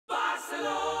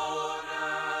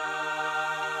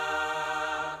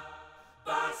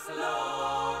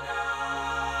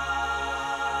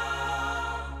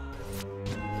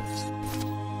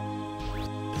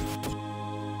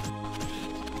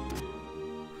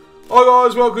Hi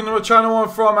guys, welcome to my channel. I'm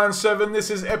FM19.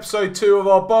 This is episode 2 of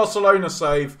our Barcelona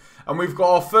save, and we've got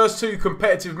our first 2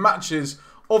 competitive matches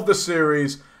of the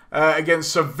series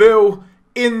against Seville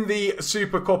in the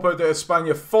Supercopa de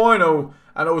Espana final,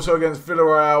 and also against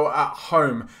Villareal at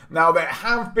home. Now, there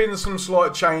have been some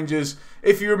slight changes.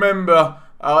 If you remember,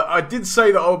 I did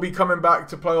say that I'll be coming back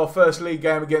to play our first league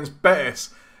game against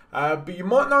Betis, but you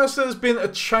might notice there's been a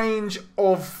change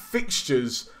of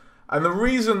fixtures, and the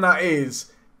reason that is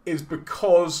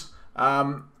because,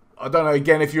 I don't know,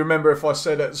 again, if you remember, if I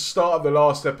said at the start of the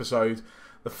last episode,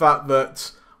 the fact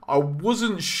that I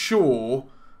wasn't sure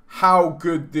how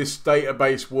good this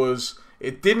database was.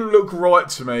 It didn't look right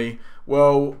to me.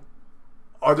 Well,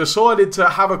 I decided to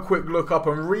have a quick look up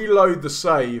and reload the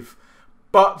save,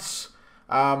 but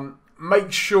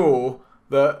make sure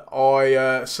that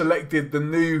I selected the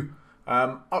new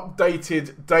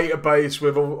updated database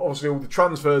with obviously all the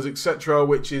transfers, etc.,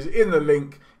 which is in the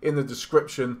link in the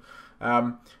description.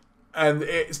 And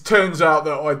it turns out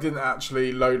that I didn't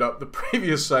actually load up the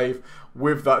previous save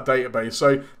with that database.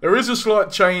 So there is a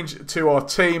slight change to our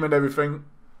team and everything.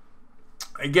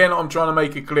 Again, I'm trying to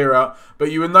make it clear out,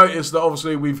 but you will notice that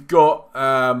obviously we've got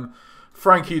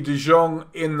Frankie de Jong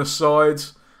in the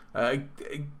sides.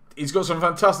 He's got some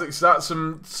fantastic stats.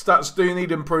 Some stats do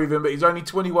need improving, but he's only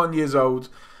 21 years old.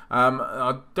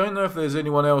 I don't know if there's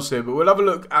anyone else here, but we'll have a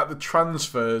look at the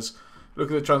transfers. Look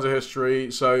at the transfer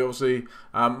history. So obviously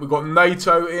we've got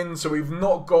NATO in. So we've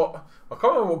not got, I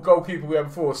can't remember what goalkeeper we had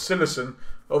before, Sillerson.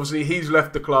 Obviously he's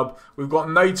left the club. We've got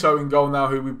NATO in goal now,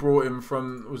 who we brought in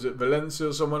from, was it Valencia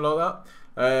or someone like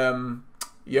that?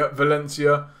 Yeah,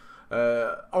 Valencia.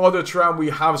 Arda Turan we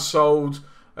have sold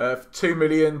for 2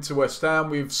 million to West Ham.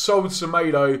 We've sold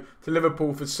Semedo to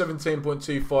Liverpool for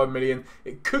 17.25 million.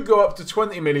 It could go up to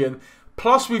 20 million.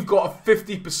 Plus, we've got a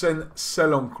 50%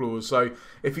 sell-on clause. So,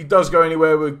 if he does go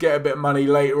anywhere, we'll get a bit of money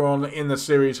later on in the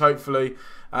series, hopefully.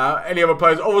 Any other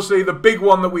players? Obviously, the big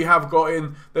one that we have got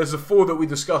in, there's the 4 that we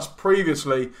discussed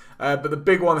previously. But the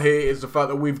big one here is the fact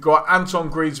that we've got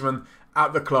Anton Griezmann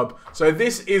at the club. So,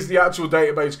 this is the actual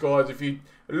database, guys. If you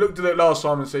looked at it last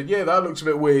time and said, yeah, that looks a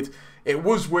bit weird. It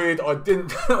was weird. I didn't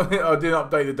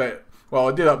update the data. Well,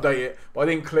 I did update it, but I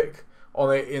didn't click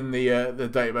on it in the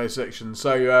database section.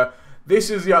 So,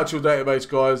 this is the actual database,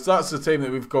 guys. That's the team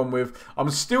that we've gone with. I'm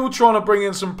still trying to bring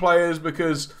in some players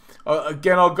because,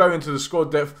 again, I'll go into the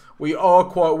squad depth. We are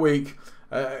quite weak.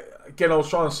 Again, I was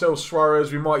trying to sell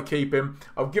Suarez. We might keep him.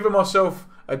 I've given myself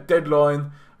a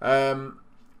deadline. Actually,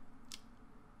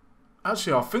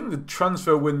 I think the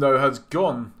transfer window has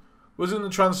gone. Wasn't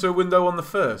the transfer window on the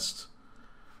 1st?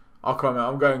 I can't remember.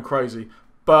 I'm going crazy.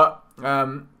 But,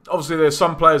 obviously, there's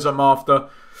some players I'm after.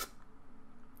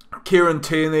 Kieran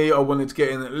Tierney, I wanted to get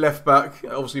in at left back,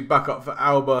 obviously back up for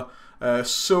Alba,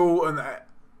 Saul and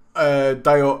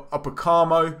Dayot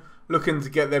Upacamo, looking to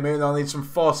get them in. I need some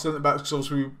fast centre backs because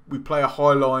obviously we play a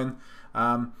high line.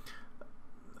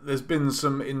 There's been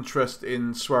some interest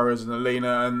in Suarez and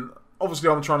Alina, and obviously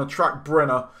I'm trying to track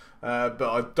Brenner, but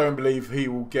I don't believe he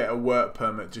will get a work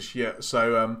permit just yet.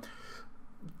 So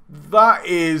that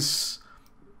is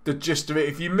the gist of it.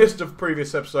 If you missed a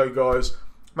previous episode, guys,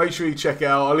 make sure you check it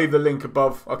out. I'll leave the link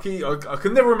above. I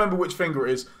can never remember which finger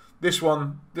it is. This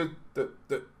one,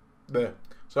 there.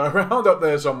 So around up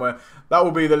there somewhere. That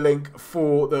will be the link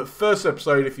for the first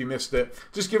episode if you missed it.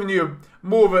 Just giving you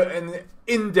more of an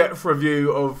in-depth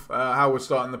review of how we're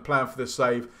starting the plan for this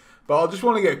save. But I just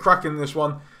want to get cracking this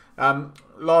one.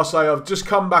 Last say, I've just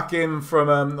come back in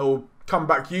from, or come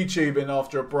back YouTubing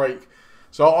after a break.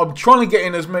 So I'm trying to get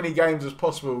in as many games as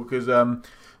possible because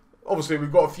obviously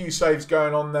we've got a few saves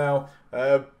going on now,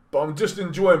 but I'm just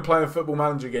enjoying playing Football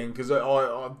Manager again because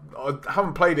I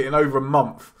haven't played it in over a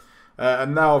month,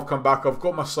 and now I've come back. I've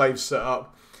got my saves set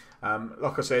up.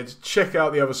 Like I said, check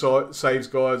out the other saves,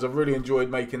 guys. I've really enjoyed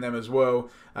making them as well.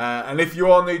 And if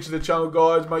you are new to the channel,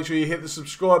 guys, make sure you hit the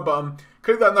subscribe button,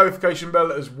 click that notification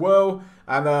bell as well,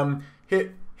 and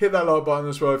hit that like button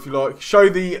as well if you like. Show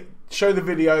the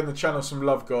video and the channel some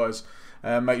love, guys.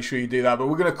 Make sure you do that. But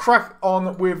we're going to crack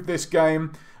on with this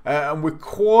game. And we're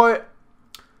quite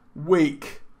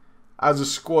weak as a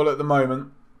squad at the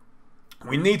moment.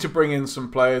 We need to bring in some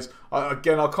players.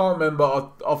 Again, I can't remember.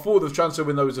 I thought the transfer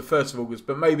window was the 1st of August,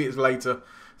 but maybe it's later.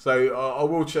 So I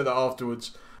will check that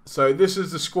afterwards. So this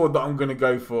is the squad that I'm going to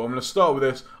go for. I'm going to start with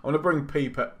this. I'm going to bring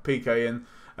PK in.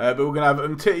 But we're going to have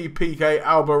Umtiti, PK,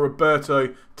 Alba,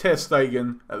 Roberto, Ter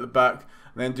Stegen at the back.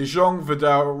 And then De Jong,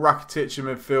 Vidal, Rakitic in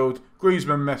midfield,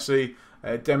 Griezmann, Messi,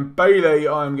 Dembele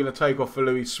I'm going to take off for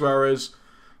Luis Suarez,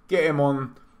 get him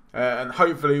on, and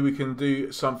hopefully we can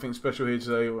do something special here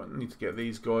today. I need to get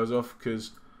these guys off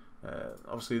because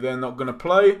Obviously, they're not going to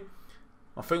play.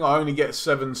 I think I only get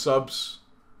 7 subs.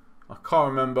 I can't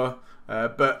remember.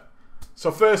 But it's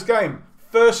our first game.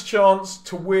 First chance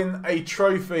to win a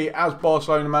trophy as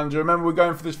Barcelona manager. Remember, we're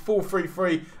going for this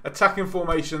 4-3-3 attacking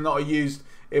formation that I used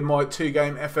in my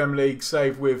 2-game FM League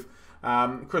save with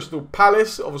Crystal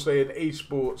Palace. Obviously, an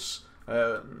esports,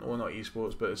 or not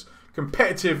esports, but it's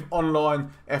competitive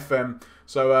online FM.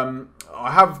 So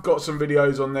I have got some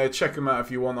videos on there. Check them out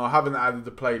if you want. I haven't added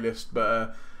the playlist,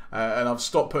 but and I've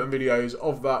stopped putting videos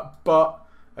of that. But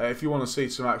if you want to see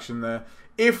some action there,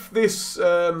 if this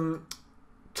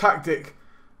tactic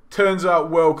turns out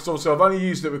well, because obviously I've only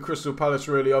used it with Crystal Palace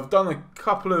really. I've done a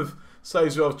couple of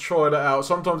saves where I've tried it out.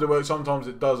 Sometimes it works, sometimes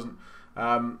it doesn't.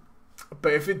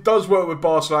 But if it does work with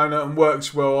Barcelona and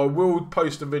works well, I will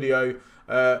post a video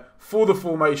for the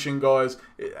formation, guys.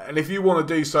 And if you want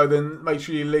to do so, then make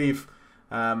sure you leave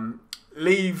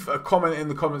a comment in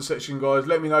the comment section, guys.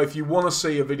 Let me know if you want to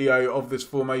see a video of this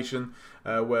formation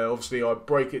where obviously I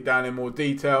break it down in more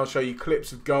detail, show you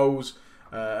clips of goals,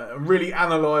 and really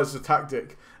analyse the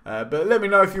tactic. But let me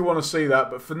know if you want to see that.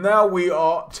 But for now, we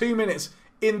are 2 minutes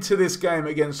into this game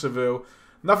against Seville.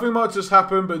 Nothing much has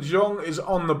happened, but Jong is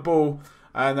on the ball.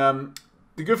 And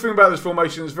the good thing about this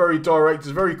formation is very direct. It's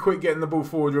very quick getting the ball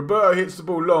forward. Roberto hits the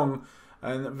ball long.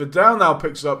 And Vidal now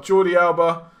picks it up. Jordi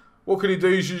Alba, what could he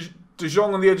do? De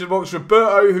Jong on the edge of the box.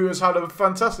 Roberto, who has had a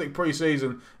fantastic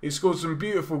pre-season. He scored some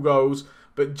beautiful goals.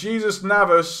 But Jesus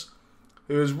Navas,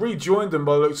 who has rejoined them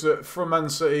by the looks of it from Man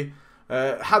City,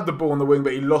 had the ball on the wing,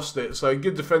 but he lost it. So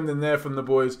good defending there from the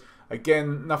boys.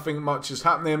 Again, nothing much is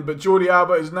happening. But Jordi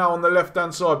Alba is now on the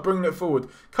left-hand side, bringing it forward.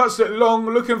 Cuts it long,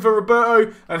 looking for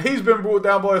Roberto. And he's been brought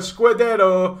down by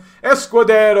Escudero.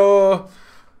 Escudero.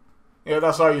 Yeah,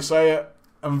 that's how you say it.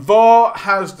 And VAR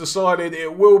has decided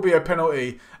it will be a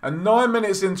penalty. And 9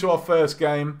 minutes into our first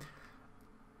game.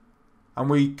 And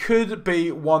we could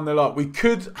be 1-0 up. We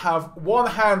could have one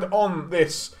hand on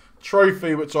this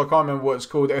trophy, which I can't remember what it's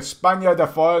called. España de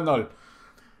Final.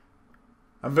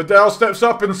 And Vidal steps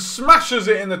up and smashes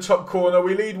it in the top corner.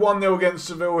 We lead 1-0 against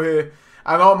Seville here.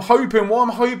 And what I'm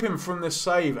hoping from this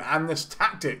save and this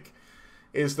tactic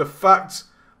is the fact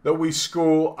that we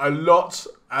score a lot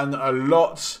and a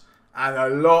lot and a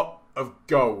lot of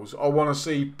goals. I want to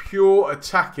see pure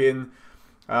attacking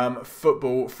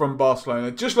football from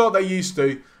Barcelona, just like they used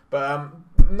to. But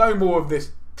no more of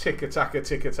this tick-a-tacker,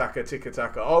 tick-a-tacker,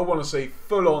 tick-a-tacker. I want to see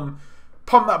full-on,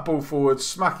 pump that ball forward,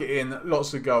 smack it in,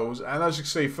 lots of goals. And as you can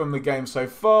see from the game so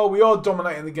far, we are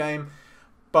dominating the game,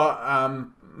 but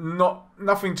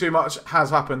nothing too much has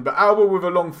happened. But Alba with a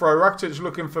long throw. Rakitic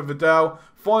looking for Vidal.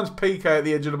 Finds PK at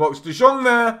the edge of the box. De Jong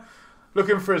there,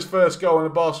 looking for his first goal in the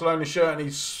Barcelona shirt, and he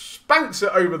spanks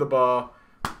it over the bar.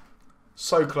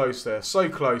 So close there, so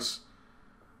close.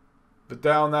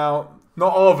 Vidal now,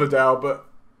 not our Vidal, but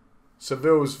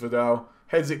Seville's Vidal.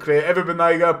 Heads it clear. Ever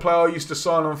Banega, player I used to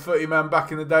sign on 30-man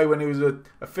back in the day when he was a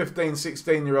 15,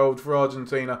 16-year-old for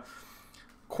Argentina.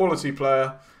 Quality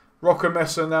player. Roca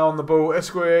Mesa now on the ball.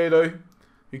 Escudero,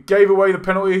 who gave away the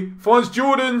penalty, finds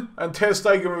Jordan, and Ter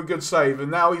Stegen with a good save. And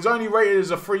now he's only rated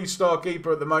as a 3-star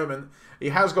keeper at the moment. He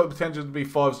has got the potential to be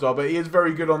 5-star, but he is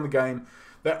very good on the game.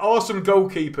 There are some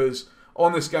goalkeepers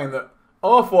on this game that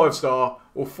are 5-star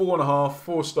or 4.5,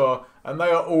 4-star, and they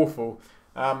are awful.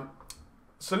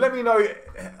 So let me know,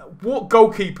 what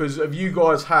goalkeepers have you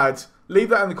guys had? Leave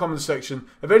that in the comments section.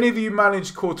 Have any of you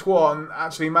managed Courtois and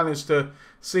actually managed to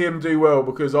see him do well?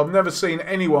 Because I've never seen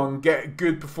anyone get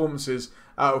good performances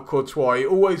out of Courtois. He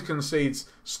always concedes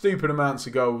stupid amounts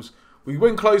of goals. We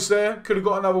went close there, could have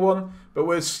got another one, but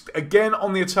we're again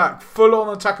on the attack. Full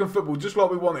on attacking football, just like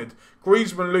we wanted.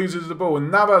 Griezmann loses the ball and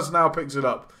Navas now picks it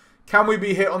up. Can we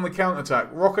be hit on the counter-attack?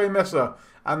 Roque Mesa,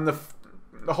 and the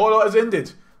highlight has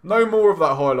ended. No more of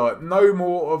that highlight. No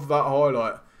more of that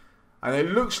highlight. And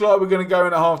it looks like we're going to go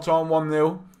in at half-time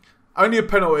 1-0. Only a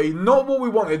penalty. Not what we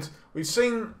wanted. We've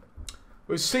seen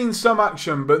some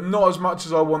action, but not as much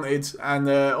as I wanted. And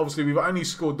obviously we've only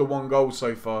scored the 1 goal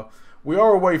so far. We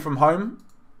are away from home.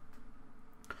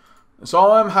 So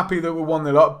I am happy that we're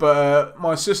 1-0 up. But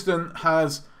my assistant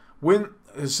has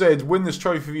said, win this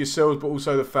trophy for yourselves, but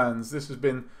also the fans. This has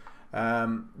been,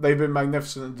 they've been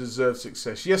magnificent and deserve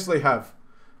success. Yes, they have.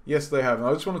 Yes, they have. And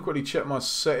I just want to quickly check my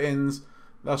settings.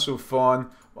 That's all fine.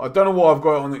 I don't know why I've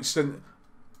got it on extended.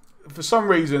 For some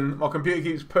reason, my computer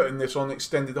keeps putting this on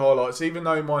extended highlights, even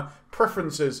though my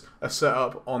preferences are set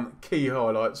up on key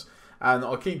highlights. And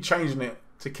I keep changing it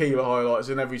to key highlights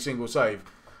in every single save.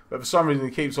 But for some reason,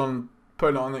 it keeps on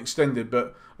putting it on extended.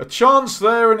 But a chance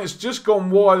there, and it's just gone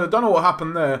wide. I don't know what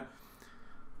happened there.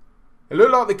 It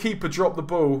looked like the keeper dropped the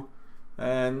ball.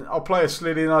 And our player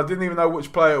slid in. I didn't even know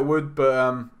which player it would,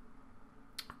 but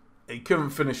he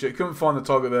couldn't finish it. Couldn't find the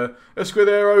target there.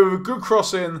 Escudero with a good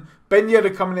cross in. Ben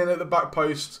Yedder coming in at the back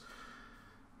post.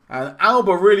 And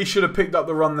Alba really should have picked up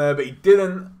the run there, but he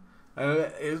didn't.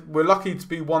 We're lucky to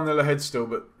be 1-0 ahead still,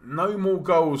 but no more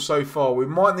goals so far. We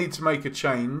might need to make a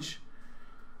change.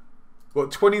 Got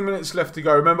 20 minutes left to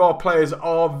go. Remember, our players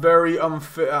are very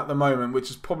unfit at the moment, which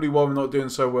is probably why we're not doing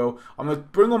so well. I'm going to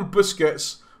bring on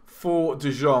Busquets for De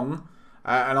Jong,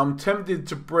 and I'm tempted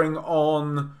to bring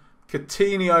on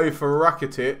Coutinho for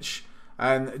Rakitic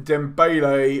and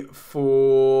Dembele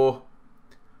for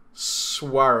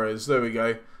Suarez. There we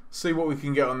go. See what we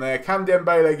can get on there. Can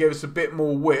Dembele give us a bit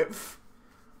more width?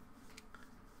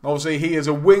 Obviously, he is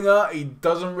a winger. He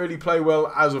doesn't really play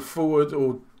well as a forward,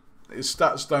 or his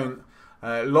stats don't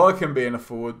like him being a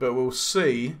forward, but we'll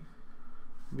see.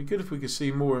 It'd be good if we could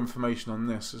see more information on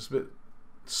this. It's a bit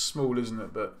small, isn't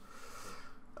it? But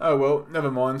oh well,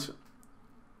 never mind.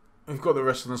 We've got the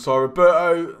rest on the side.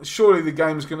 Roberto, surely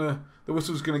the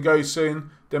whistle's gonna go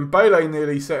soon. Dembele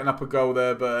nearly setting up a goal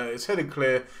there, but it's headed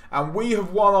clear, and we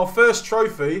have won our first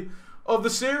trophy of the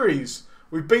series.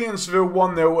 We've beaten Seville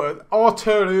 1-0 at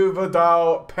Arturo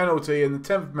Vidal penalty in the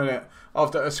 10th minute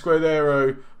after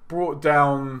Escudero brought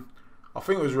down, I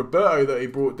think it was Roberto that he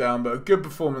brought down, but a good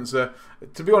performance there.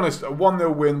 To be honest, a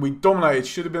 1-0 win. We dominated.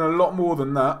 Should have been a lot more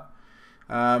than that.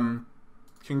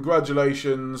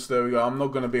 Congratulations. There we go. I'm not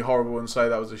going to be horrible and say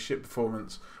that was a shit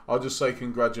performance. I'll just say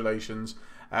congratulations.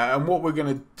 And what we're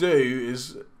going to do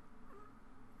is...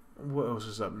 What else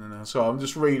is happening now? So I'm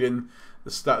just reading the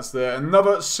stats there.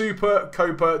 Another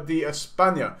Supercopa de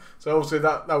Espana. So obviously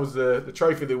that was the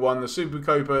trophy they won, the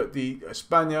Supercopa de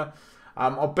Espana.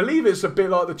 I believe it's a bit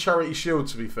like the Charity Shield,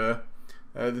 to be fair.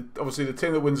 Obviously the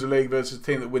team that wins the league versus the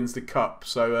team that wins the cup.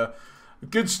 So a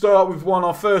good start. We've won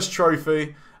our first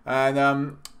trophy.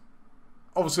 And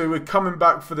obviously we're coming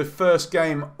back for the first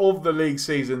game of the league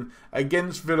season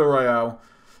against Villareal.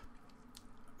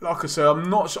 Like I said, I'm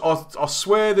not. I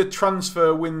swear the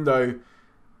transfer window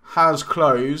has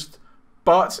closed.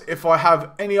 But if I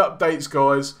have any updates,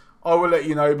 guys, I will let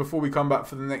you know before we come back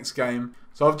for the next game.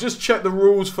 So I've just checked the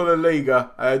rules for the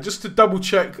Liga, just to double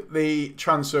check the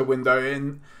transfer window,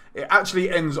 and it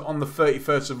actually ends on the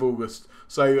 31st of August.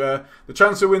 So the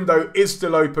transfer window is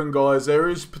still open, guys. There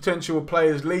is potential of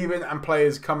players leaving and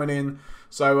players coming in.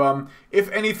 So if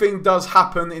anything does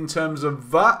happen in terms of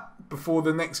that before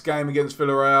the next game against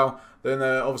Villareal, then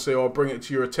obviously I'll bring it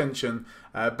to your attention.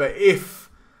 But if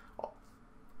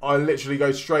I literally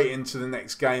go straight into the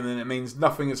next game, then it means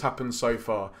nothing has happened so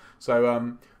far.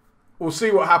 So we'll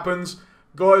see what happens.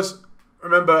 Guys,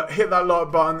 remember, hit that like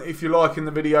button if you're liking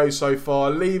the video so far.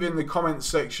 Leave in the comments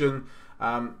section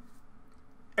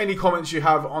any comments you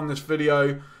have on this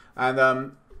video,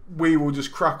 and we will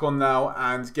just crack on now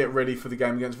and get ready for the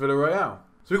game against Villareal.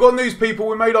 So we've got news, people.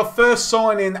 We made our first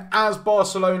sign-in as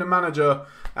Barcelona manager.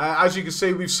 As you can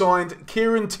see, we've signed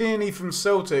Kieran Tierney from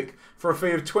Celtic for a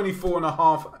fee of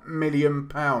 £24.5 million.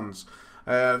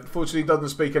 Fortunately, he doesn't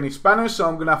speak any Spanish, so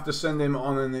I'm going to have to send him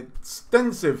on an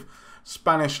extensive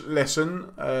Spanish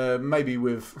lesson, maybe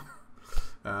with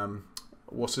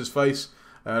what's his face,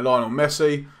 Lionel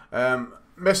Messi.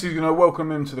 Messi's going to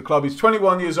welcome him to the club. He's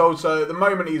 21 years old, so at the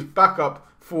moment he's back up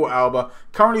for Alba.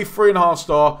 Currently 3.5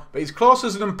 star, but he's classed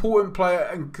as an important player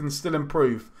and can still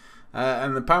improve.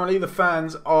 And apparently the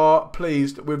fans are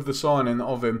pleased with the signing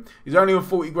of him. He's only on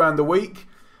 40 grand a week.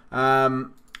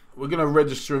 We're going to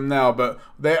register him now, but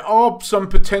there are some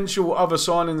potential other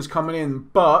signings coming in,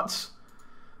 but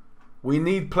we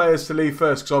need players to leave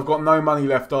first because I've got no money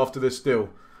left after this deal.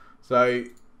 So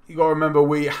you got to remember,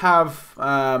 we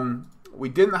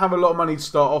didn't have a lot of money to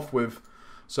start off with.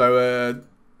 So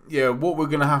yeah, what we're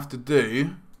going to have to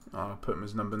do, I'll put him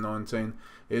as number 19,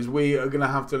 is we are going to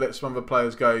have to let some other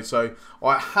players go. So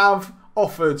I have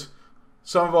offered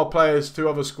some of our players to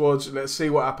other squads. Let's see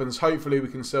what happens. Hopefully we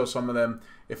can sell some of them.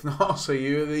 If not, I'll see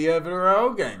you at the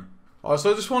Villareal game. Alright,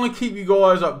 so I just want to keep you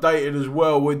guys updated as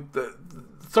well with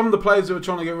some of the players that we're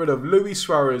trying to get rid of. Luis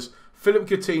Suarez, Philip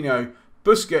Coutinho,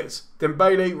 Busquets,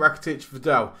 Dembele, Rakitic,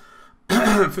 Vidal.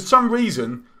 For some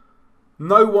reason,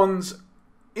 no one's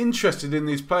interested in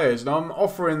these players, and I'm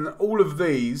offering all of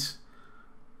these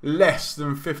less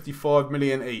than 55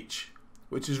 million each,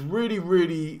 which is really,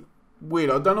 really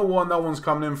weird. I don't know why no one's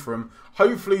coming in for them.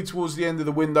 Hopefully towards the end of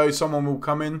the window someone will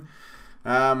come in,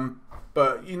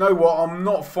 but you know what, I'm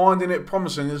not finding it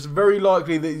promising. It's very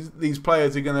likely that these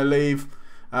players are going to leave,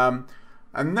 and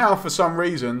now for some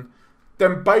reason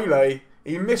Dembele,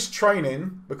 he missed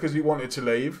training because he wanted to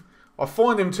leave. I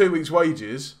fined him 2 weeks'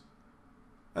 wages,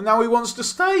 and now he wants to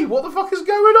stay. What the fuck is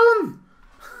going on?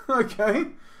 Okay.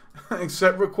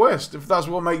 Accept request. If that's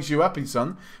what makes you happy,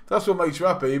 son. If that's what makes you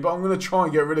happy. But I'm going to try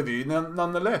and get rid of you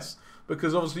nonetheless.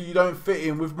 Because obviously you don't fit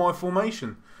in with my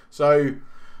formation. So,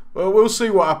 well, we'll see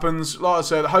what happens. Like I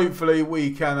said, hopefully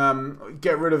we can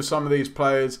get rid of some of these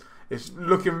players. It's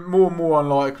looking more and more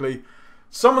unlikely.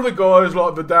 Some of the guys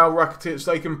like Vidal, Rakitic,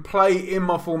 they can play in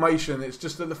my formation. It's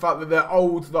just the fact that they're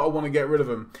old that I want to get rid of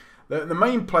them. The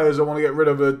main players I want to get rid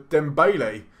of are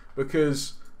Dembele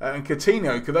because and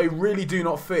Coutinho, because they really do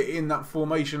not fit in that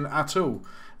formation at all.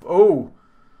 Oh,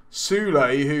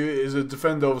 Sule, who is a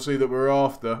defender obviously that we're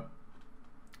after,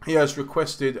 he has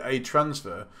requested a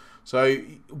transfer. So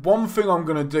one thing I'm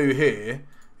going to do here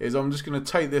is I'm just going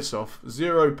to take this off.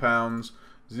 £0,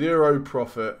 0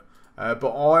 profit.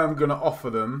 But I am going to offer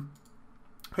them...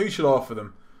 Who should I offer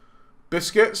them?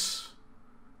 Biscuits?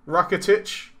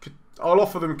 Rakitic? I'll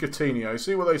offer them Coutinho.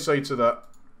 See what they say to that.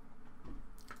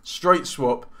 Straight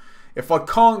swap. If I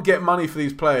can't get money for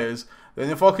these players,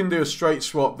 then if I can do a straight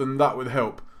swap, then that would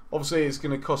help. Obviously, it's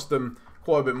going to cost them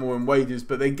quite a bit more in wages,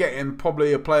 but they're getting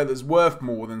probably a player that's worth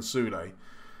more than Sule.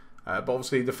 But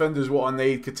obviously, defender's what I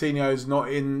need. Coutinho's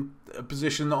not in a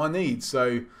position that I need,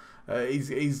 so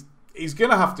he's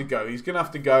going to have to go. He's going to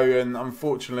have to go, and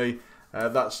unfortunately,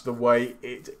 that's the way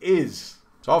it is.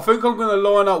 So I think I'm going to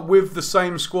line up with the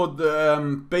same squad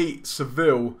that beat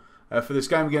Seville for this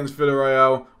game against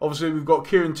Villareal. Obviously, we've got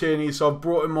Kieran Tierney, so I've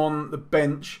brought him on the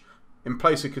bench in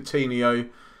place of Coutinho.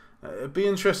 It'd be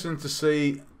interesting to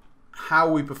see how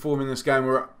we perform in this game.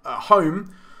 We're at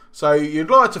home, so you'd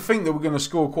like to think that we're going to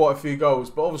score quite a few goals,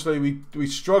 but obviously we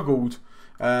struggled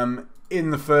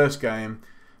in the first game.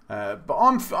 But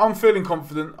I'm feeling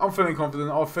confident. I'm feeling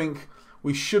confident. I think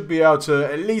we should be able to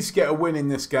at least get a win in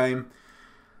this game.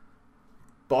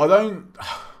 But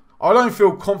I don't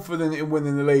feel confident in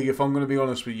winning the league, if I'm going to be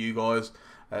honest with you guys.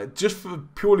 Just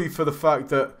purely for the fact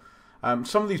that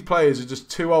some of these players are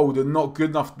just too old and not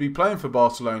good enough to be playing for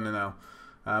Barcelona now.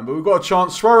 But we've got a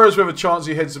chance. Suarez with a chance.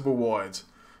 He heads the ball wide.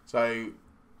 So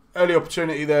early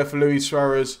opportunity there for Luis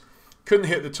Suarez. Couldn't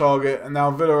hit the target, and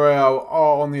now Villareal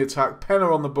are on the attack.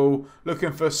 Penna on the ball,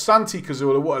 looking for Santi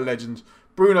Cazorla. What a legend.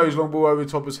 Bruno's long ball over the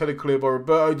top is headed clear by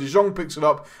Roberto. De Jong picks it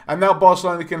up, and now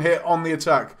Barcelona can hit on the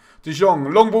attack. De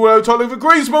Jong, long ball over the top for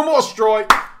Griezmann. What a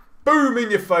strike. Boom in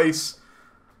your face.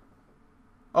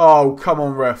 Oh, come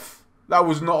on, ref. That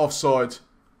was not offside.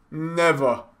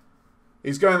 Never.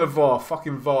 He's going to VAR.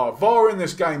 Fucking VAR. VAR in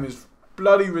this game is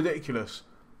bloody ridiculous.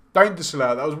 Don't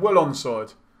disallow. That was well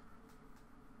onside.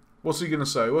 What's he going to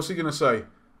say? What's he going to say?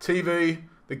 TV,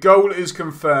 the goal is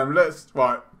confirmed.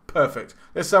 Right, perfect.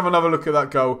 Let's have another look at that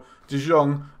goal. De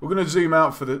Jong, we're going to zoom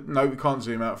out for the... No, we can't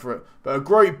zoom out for it. But a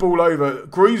great ball over.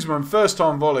 Griezmann, first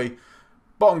time volley.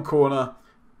 Bottom corner.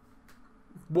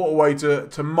 What a way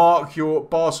to mark your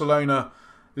Barcelona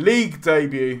league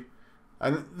debut.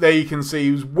 And there you can see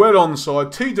he was well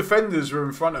onside. Two defenders were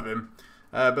in front of him.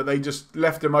 But they just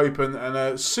left him open. And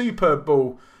a superb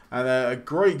ball. And a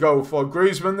great goal for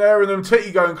Griezmann there. And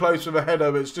Umtiti going close with a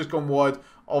header, but it's just gone wide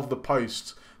of the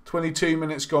post. 22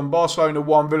 minutes gone. Barcelona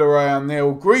 1, Villareal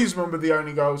 0. Griezmann with the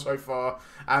only goal so far.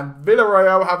 And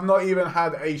Villareal have not even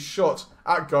had a shot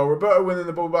at goal. Roberto winning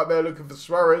the ball back there, looking for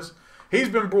Suarez. He's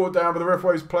been brought down, but the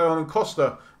referee's play on, and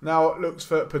Costa now looks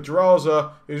for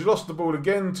Pedraza, who's lost the ball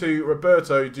again to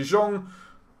Roberto. De Jong,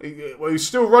 he's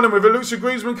still running with it. Looks at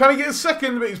Griezmann. Can he get a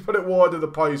second? But he's put it wide of the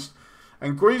post.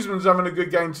 And Griezmann's having a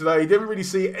good game today. He didn't really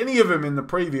see any of him in the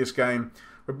previous game.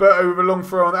 Roberto with a long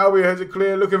throw on. Albion heads it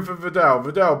clear, looking for Vidal.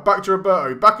 Vidal back to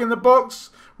Roberto. Back in the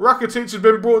box. Rakitic has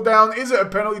been brought down. Is it a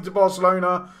penalty to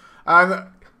Barcelona? And,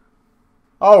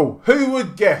 oh, who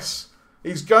would guess?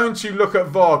 He's going to look at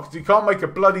VAR because he can't make a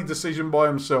bloody decision by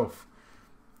himself.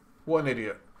 What an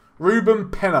idiot. Ruben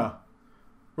Penna.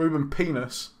 Ruben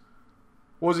Penis.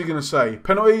 What's he going to say?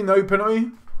 Penalty? No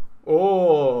penalty?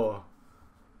 Oh...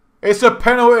 It's a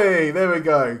penalty. There we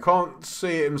go. Can't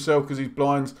see it himself because he's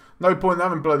blind. No point in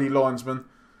having bloody linesmen.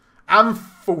 And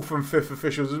 4th and 5th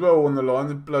officials as well on the line.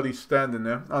 They're bloody standing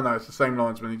there. Oh no, it's the same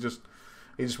linesman. He just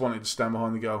wanted to stand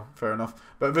behind the goal. Fair enough.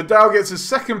 But Vidal gets his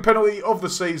second penalty of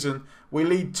the season. We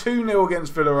lead 2-0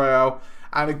 against Villareal.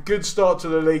 And a good start to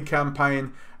the league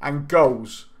campaign. And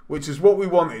goals, which is what we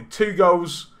wanted. 2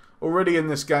 goals already in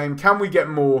this game. Can we get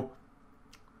more?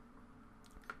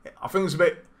 I think it's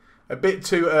a bit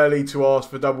too early to ask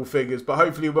for double figures, but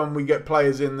hopefully when we get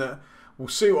players in that will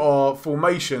suit our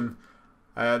formation,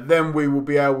 then we will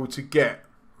be able to get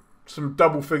some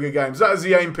double figure games. That is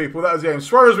the aim, people. That is the aim.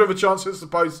 Suarez with a chance, hits the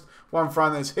post. Juan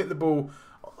Fernandez hit the ball.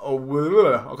 Oh,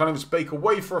 I can't even speak.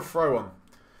 Away for a throw on.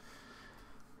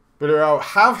 Villareal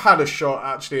have had a shot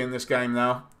actually in this game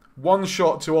now. 1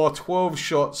 shot to our 12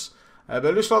 shots. But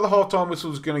it looks like the half-time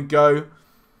whistle is going to go.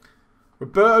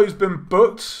 Roberto's been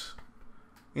booked.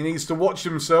 He needs to watch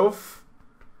himself.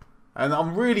 And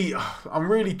I'm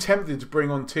really tempted to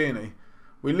bring on Tierney.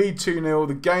 We lead 2-0.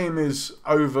 The game is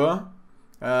over.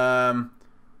 I'm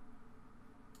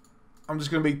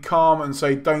just going to be calm and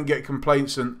say don't get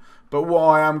complacent. But what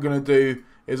I am going to do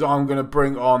is I'm going to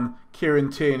bring on Kieran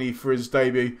Tierney for his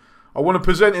debut. I want to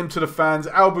present him to the fans.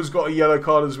 Alba's got a yellow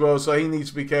card as well, so he needs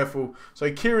to be careful.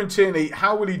 So Kieran Tierney,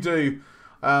 how will he do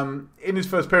in his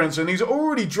first appearance? And he's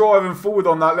already driving forward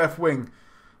on that left wing.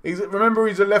 Remember,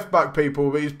 he's a left back, people,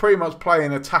 but he's pretty much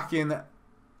playing attacking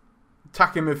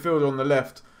midfielder on the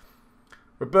left.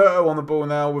 Roberto on the ball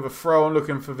now with a throw on,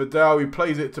 looking for Vidal. He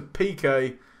plays it to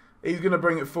Piqué. He's going to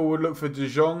bring it forward, look for De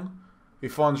Jong. He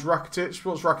finds Rakitic.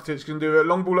 What's Rakitic going to do? A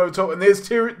long ball over top. And there's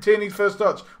Tierney's first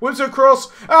touch. Whips it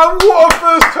across. And what a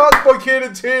first touch by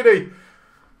Kieran Tierney.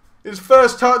 His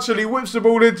first touch, and he whips the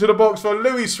ball into the box for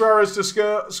Luis Suarez to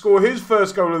score his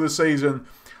first goal of the season.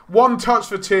 1 touch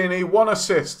for Tierney, 1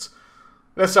 assist.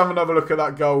 Let's have another look at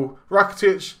that goal.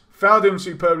 Rakitic found him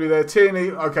superbly there.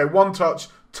 Tierney, okay, 1 touch,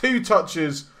 2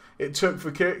 touches it took for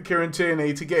Kieran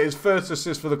Tierney to get his first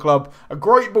assist for the club. A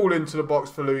great ball into the box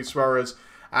for Luis Suarez.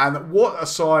 And what a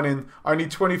signing. Only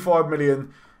 25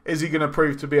 million. Is he going to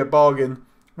prove to be a bargain?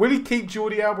 Will he keep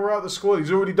Jordi Alba out of the squad?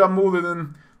 He's already done more than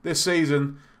him this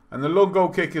season. And the long goal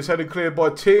kick is headed clear by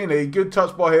Tierney. Good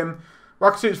touch by him.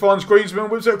 Rakitic finds Griezmann,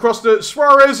 whips it across to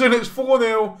Suarez, and it's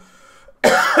 4-0.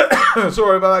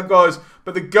 Sorry about that, guys.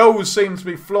 But the goals seem to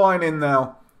be flying in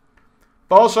now.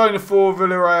 Barcelona 4,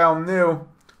 Villareal 0.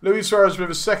 Luis Suarez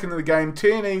with a second of the game.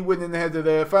 Tierney winning the header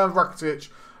there. Found Rakitic.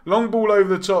 Long ball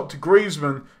over the top to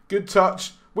Griezmann. Good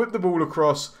touch. Whip the ball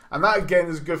across. And that, again,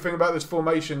 is a good thing about this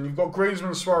formation. You've got Griezmann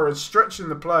and Suarez stretching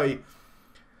the play.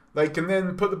 They can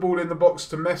then put the ball in the box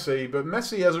to Messi. But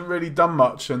Messi hasn't really done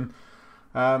much. And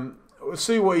we'll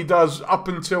see what he does up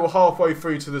until halfway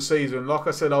through to the season. Like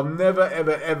I said, I've never,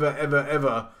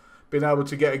 ever been able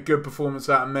to get a good performance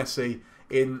out of Messi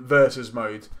in versus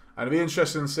mode. And it'll be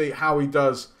interesting to see how he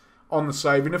does on the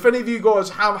save. And if any of you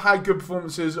guys have had good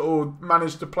performances or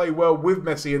managed to play well with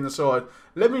Messi in the side,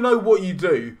 let me know what you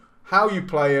do, how you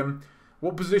play him,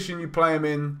 what position you play him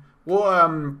in,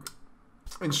 what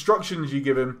instructions you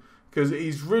give him, because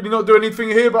he's really not doing anything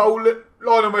here. But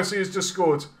Lionel Messi has just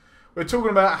scored. We're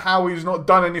talking about how he's not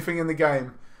done anything in the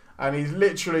game, and he's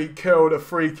literally curled a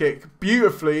free kick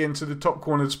beautifully into the top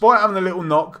corner despite having a little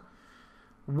knock.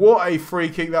 What a free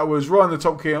kick that was, right in the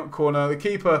top corner. The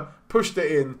keeper pushed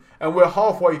it in, and we're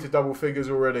halfway to double figures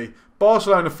already.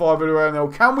 Barcelona 5, Villareal 0.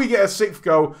 Can we get a 6th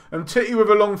goal? And Titty with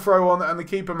a long throw on, and the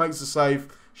keeper makes the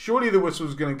save. Surely the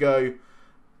whistle's going to go.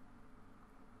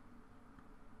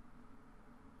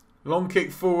 Long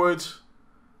kick forward.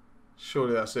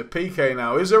 Surely that's it. Piqué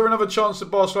now. Is there another chance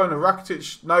at Barcelona?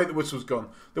 Rakitic? No, the whistle's gone.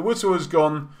 The whistle has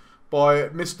gone by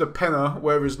Mr. Penna,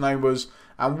 whatever his name was.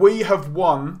 And we have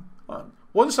won. I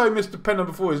want to say Mr. Penna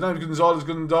before. His name is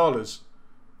Gonzalez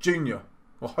Jr.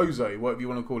 Or Jose, whatever you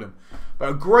want to call him. But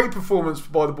a great performance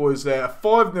by the boys there. A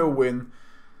 5-0 win.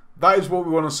 That is what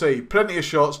we want to see. Plenty of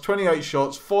shots. 28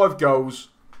 shots. 5 goals.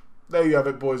 There you have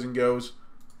it, boys and girls.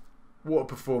 What a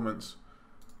performance.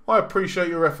 I appreciate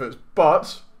your efforts.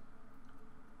 But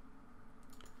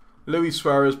Luis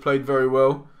Suarez played very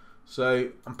well.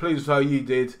 So I'm pleased with how you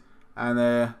did.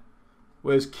 And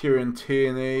where's Kieran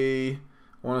Tierney?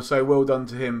 I want to say well done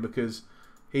to him because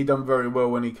he done very well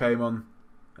when he came on.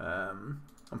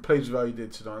 I'm pleased with how he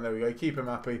did tonight. There we go. Keep him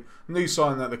happy. New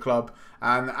signing at the club.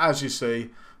 And as you see,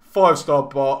 5-star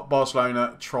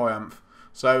Barcelona triumph.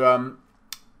 So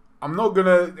I'm not going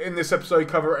to, in this episode,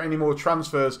 cover any more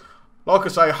transfers. Like I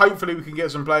say, hopefully we can get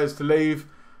some players to leave.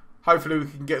 Hopefully we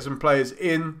can get some players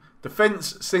in.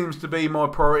 Defence seems to be my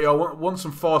priority. I want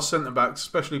some fast centre-backs,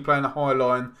 especially playing a high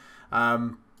line.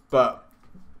 But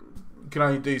you can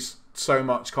only do so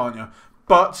much, can't you?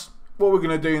 But what we're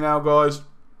going to do now, guys,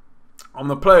 I'm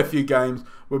going to play a few games.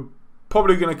 We're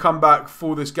probably going to come back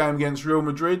for this game against Real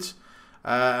Madrid.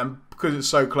 And because it's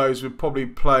so close, we'll probably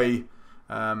play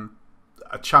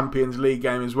a Champions League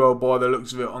game as well by the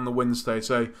looks of it on the Wednesday.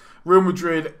 So Real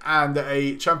Madrid and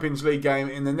a Champions League game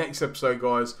in the next episode,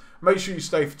 guys. Make sure you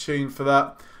stay tuned for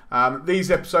that.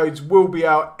 These episodes will be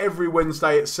out every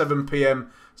Wednesday at 7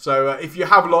 PM. So if you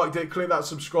have liked it, click that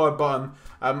subscribe button.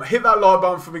 Hit that like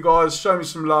button for me, guys. Show me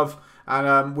some love.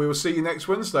 And we will see you next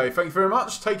Wednesday. Thank you very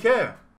much. Take care.